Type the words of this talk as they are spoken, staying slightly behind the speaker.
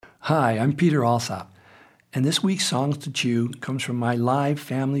Hi, I'm Peter Alsop, and this week's Songs to Chew comes from my live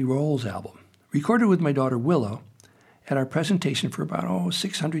Family Roles album, recorded with my daughter Willow at our presentation for about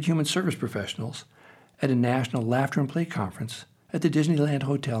 600 human service professionals at a national laughter and play conference at the Disneyland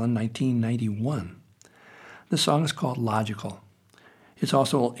Hotel in 1991. The song is called Logical. It's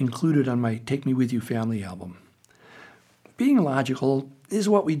also included on my Take Me With You family album. Being logical is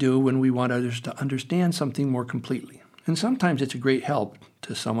what we do when we want others to understand something more completely. And sometimes it's a great help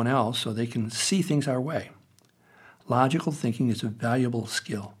to someone else so they can see things our way. Logical thinking is a valuable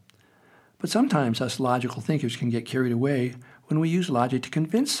skill. But sometimes us logical thinkers can get carried away when we use logic to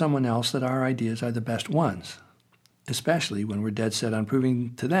convince someone else that our ideas are the best ones, especially when we're dead set on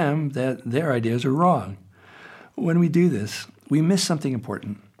proving to them that their ideas are wrong. When we do this, we miss something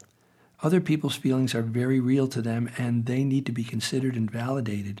important. Other people's feelings are very real to them, and they need to be considered and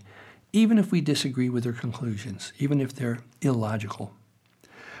validated, even if we disagree with their conclusions, even if they're illogical.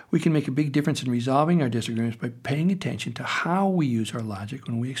 We can make a big difference in resolving our disagreements by paying attention to how we use our logic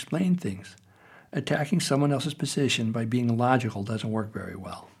when we explain things. Attacking someone else's position by being logical doesn't work very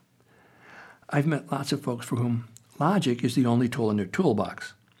well. I've met lots of folks for whom logic is the only tool in their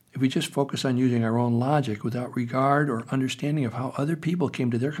toolbox. If we just focus on using our own logic without regard or understanding of how other people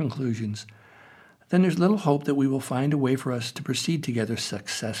came to their conclusions, then there's little hope that we will find a way for us to proceed together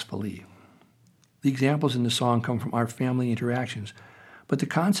successfully. The examples in the song come from our family interactions, but the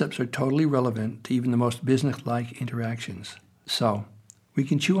concepts are totally relevant to even the most business-like interactions. So, we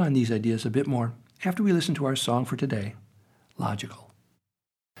can chew on these ideas a bit more after we listen to our song for today, Logical.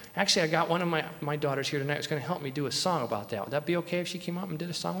 Actually, I got one of my daughters here tonight who's going to help me do a song about that. Would that be okay if she came up and did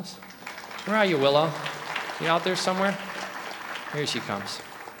a song with us? Where are you, Willow? You out there somewhere? Here she comes.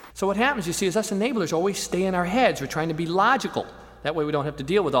 So what happens, you see, is us enablers always stay in our heads. We're trying to be logical. That way we don't have to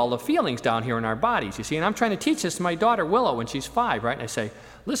deal with all the feelings down here in our bodies, you see. And I'm trying to teach this to my daughter, Willow, when she's 5, right? And I say,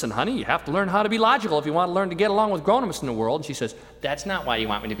 listen, honey, you have to learn how to be logical if you want to learn to get along with grown-ups in the world. And she says, that's not why you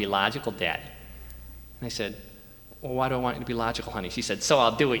want me to be logical, Dad. And I said, well, why do I want you to be logical, honey? She said, so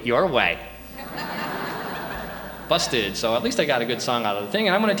I'll do it your way. Busted. So at least I got a good song out of the thing,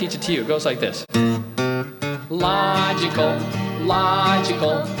 and I'm going to teach it to you. It goes like this. Logical,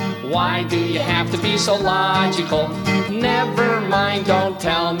 logical. Why do you have to be so logical? Never mind, don't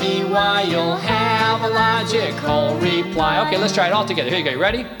tell me why. You'll have a logical reply. Okay, let's try it all together. Here you go. You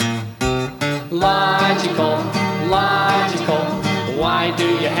ready? Logical, logical. Why do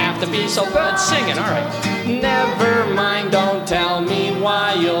you have to be so good singing? All right. Never mind, don't tell me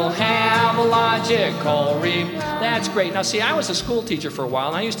why. You'll have a logical That's great. Now, see, I was a school teacher for a while,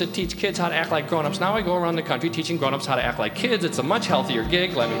 and I used to teach kids how to act like grown-ups. Now I go around the country teaching grown-ups how to act like kids. It's a much healthier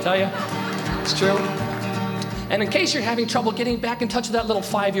gig, let me tell you. It's true. And in case you're having trouble getting back in touch with that little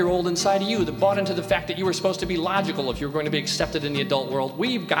 5-year-old inside of you that bought into the fact that you were supposed to be logical if you were going to be accepted in the adult world,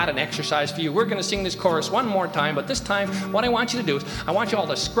 we've got an exercise for you. We're going to sing this chorus one more time, but this time what I want you to do is I want you all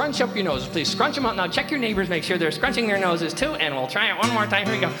to scrunch up your noses. Please scrunch them up. Now check your neighbors, make sure they're scrunching their noses too, and we'll try it one more time.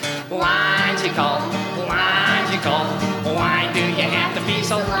 Here we go. Logical, logical. Why do you have to be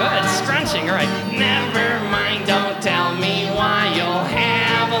so good? Scrunching, all right. Never mind, don't tell me why. You'll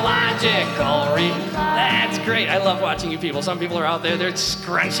have a logical That's great. I love watching you people. Some people are out there, they're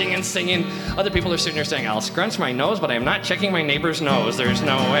scrunching and singing. Other people are sitting there saying, I'll scrunch my nose, but I am not checking my neighbor's nose. There's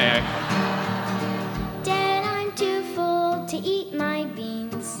no way. Dad, I'm too full to eat my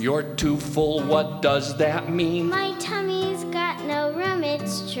beans. You're too full. What does that mean? My tummy's got no room,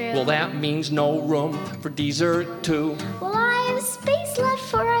 it's true. Well, that means no room for dessert, too. Well, I have space left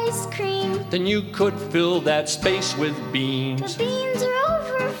for ice cream. Then you could fill that space with beans. The beans are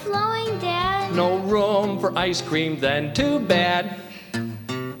overflowing, Dad. No room for ice cream, then too bad.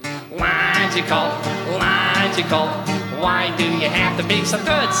 Logical, logical. Why do you have to be so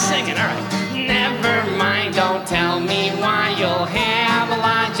good singing? All right. Never mind, don't tell me why. You'll have a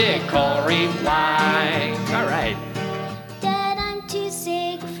logical reply. All right. Dad, I'm too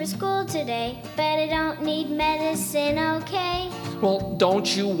sick for school today, but I don't need medicine, okay? Well,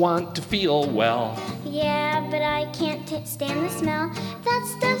 don't you want to feel well? Yeah, but I can't stand the smell.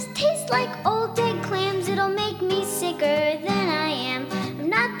 That stuff tastes like old dead clams. It'll make me sicker than I am. I'm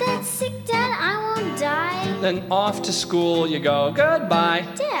not that sick, Dad. I won't die. Then off to school you go. Goodbye.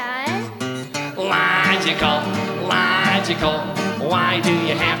 Dad? Logical, logical. Why do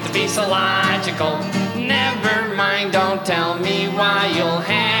you have to be so logical? Never mind, don't tell me why. You'll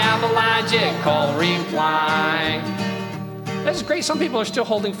have a logical reply. That's great. Some people are still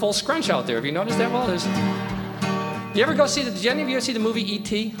holding full scrunch out there. Have you noticed that? Well, you ever go see did any of you ever see the movie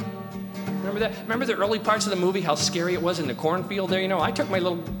E.T.? Remember that? Remember the early parts of the movie, how scary it was in the cornfield there? You know, I took my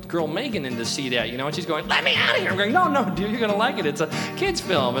little girl Megan in to see that, and she's going, let me out of here. I'm going, no, dear, you're going to like it. It's a kid's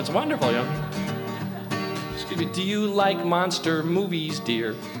film. It's wonderful, Excuse me, do you like monster movies,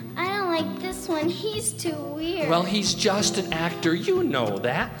 dear? I don't like this one. He's too weird. Well, he's just an actor. You know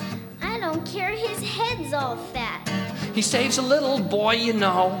that. I don't care. His head's all fat. He saves a little boy,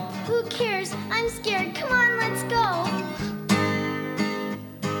 Who cares? I'm scared. Come on, let's go.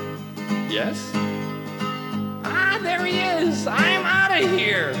 Yes? Ah, there he is. I'm out of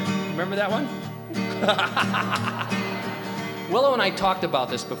here. Remember that one? Willow and I talked about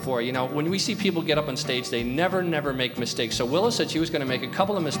this before. When we see people get up on stage, they never make mistakes. So Willow said she was going to make a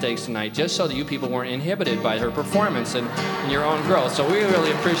couple of mistakes tonight just so that you people weren't inhibited by her performance and your own growth. So we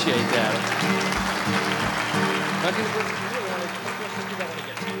really appreciate that.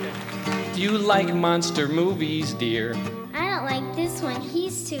 Do you like monster movies, dear? I don't like this one.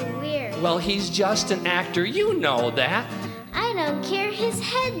 He's too weird. Well, he's just an actor. You know that. I don't care. His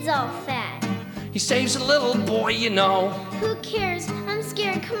head's all fat. He saves a little boy, Who cares? I'm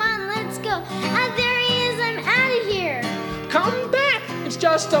scared. Come on, let's go. Ah, there he is. I'm out of here. Come back. It's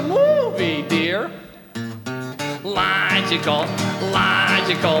just a movie, dear. Logical.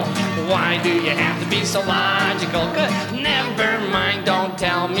 Why do you have to be so logical? Good. Never mind. Don't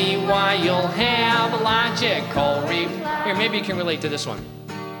tell me why. You'll have a logical reply. Here, maybe you can relate to this one.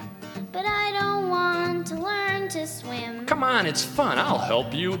 But I don't want to learn to swim. Come on, it's fun. I'll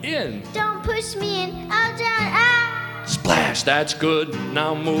help you in. Don't push me in. I'll drown. Ah! Splash, that's good.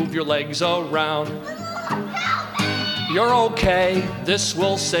 Now move your legs around. You're okay. This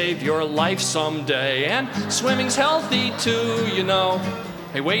will save your life someday. And swimming's healthy too,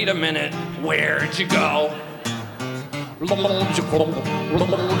 Hey, wait a minute. Where'd you go?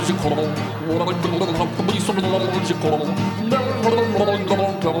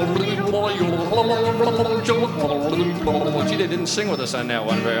 Gee, they didn't sing with us on that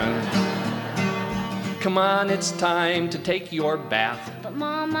one, man. Come on, it's time to take your bath. But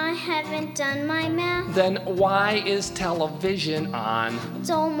Mom, I haven't done my math. Then why is television on?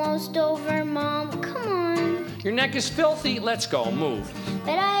 It's almost over, Mom. Come on. Your neck is filthy. Let's go. Move.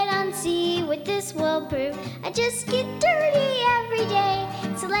 But I don't see what this will prove. I just get dirty every day.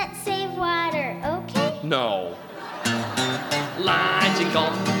 So let's save water, okay? No. Logical.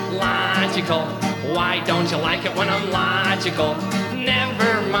 Why don't you like it when I'm logical?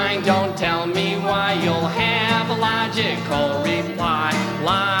 Never mind, don't tell me why. You'll have a logical reply.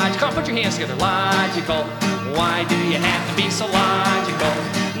 Come on, put your hands together. Logical. Why do you have to be so logical?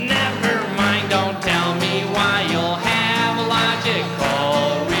 Never mind, don't tell me why. You'll have a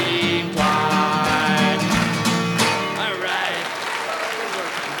logical reply. All right.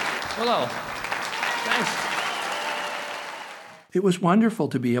 Hello. Thanks. It was wonderful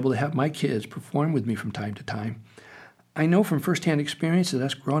to be able to have my kids perform with me from time to time. I know from firsthand experience that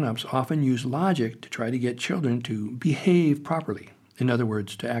us grown-ups often use logic to try to get children to behave properly. In other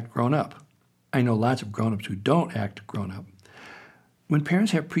words, to act grown-up. I know lots of grown-ups who don't act grown-up. When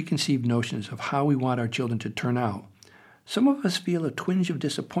parents have preconceived notions of how we want our children to turn out, some of us feel a twinge of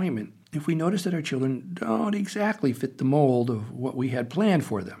disappointment if we notice that our children don't exactly fit the mold of what we had planned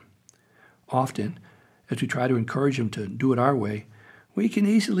for them. Often, as we try to encourage them to do it our way, we can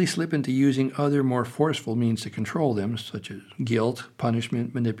easily slip into using other more forceful means to control them, such as guilt,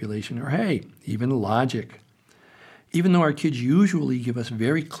 punishment, manipulation, or hey, even logic. Even though our kids usually give us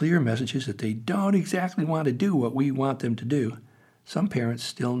very clear messages that they don't exactly want to do what we want them to do, some parents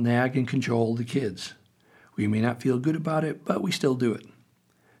still nag and cajole the kids. We may not feel good about it, but we still do it.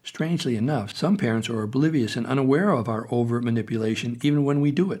 Strangely enough, some parents are oblivious and unaware of our overt manipulation even when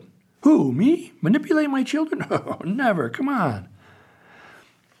we do it. Who, me? Manipulate my children? Oh, never, come on.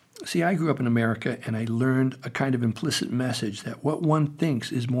 See, I grew up in America, and I learned a kind of implicit message that what one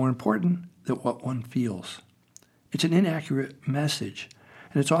thinks is more important than what one feels. It's an inaccurate message,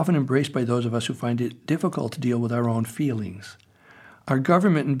 and it's often embraced by those of us who find it difficult to deal with our own feelings. Our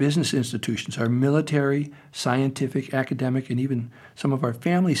government and business institutions, our military, scientific, academic, and even some of our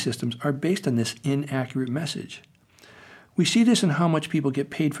family systems are based on this inaccurate message. We see this in how much people get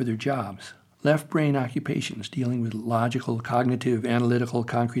paid for their jobs. Left brain occupations dealing with logical, cognitive, analytical,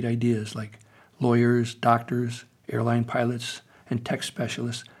 concrete ideas like lawyers, doctors, airline pilots, and tech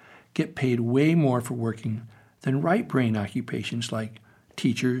specialists get paid way more for working than right brain occupations like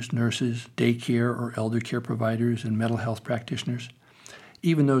teachers, nurses, daycare or elder care providers, and mental health practitioners.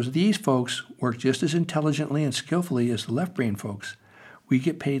 Even though these folks work just as intelligently and skillfully as the left brain folks, we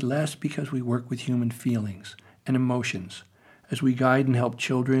get paid less because we work with human feelings and emotions, as we guide and help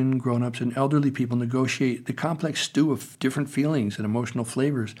children, grown-ups, and elderly people negotiate the complex stew of different feelings and emotional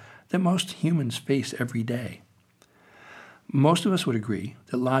flavors that most humans face every day. Most of us would agree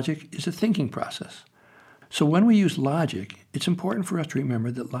that logic is a thinking process. So when we use logic, it's important for us to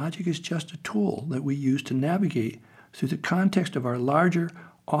remember that logic is just a tool that we use to navigate through the context of our larger,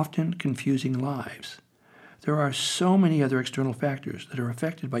 often confusing lives. There are so many other external factors that are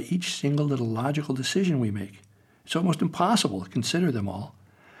affected by each single little logical decision we make. It's almost impossible to consider them all.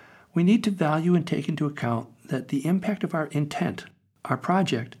 We need to value and take into account that the impact of our intent, our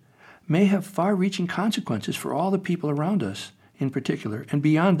project, may have far-reaching consequences for all the people around us in particular, and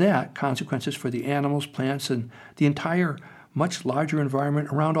beyond that, consequences for the animals, plants, and the entire much larger environment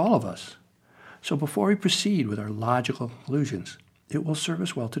around all of us. So before we proceed with our logical conclusions, it will serve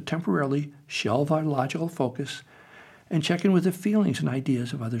us well to temporarily shelve our logical focus and check in with the feelings and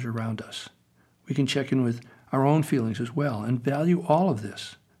ideas of others around us. We can check in with our own feelings as well and value all of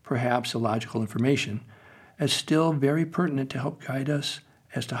this, perhaps illogical information, as still very pertinent to help guide us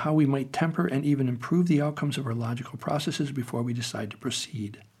as to how we might temper and even improve the outcomes of our logical processes before we decide to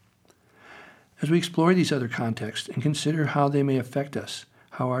proceed. As we explore these other contexts and consider how they may affect us,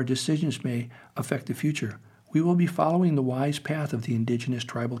 how our decisions may affect the future, we will be following the wise path of the indigenous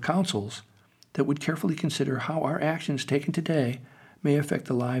tribal councils that would carefully consider how our actions taken today may affect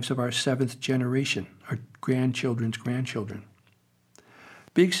the lives of our seventh generation, our grandchildren's grandchildren.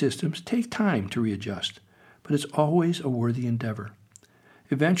 Big systems take time to readjust, but it's always a worthy endeavor.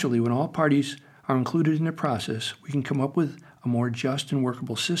 Eventually, when all parties are included in the process, we can come up with a more just and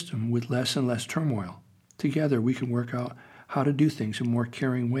workable system with less and less turmoil. Together, we can work out how to do things in more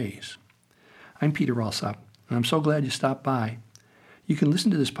caring ways. I'm Peter Alsop, and I'm so glad you stopped by. You can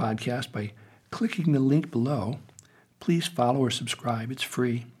listen to this podcast by clicking the link below. Please follow or subscribe. It's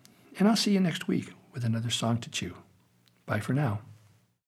free. And I'll see you next week with another Song to Chew. Bye for now.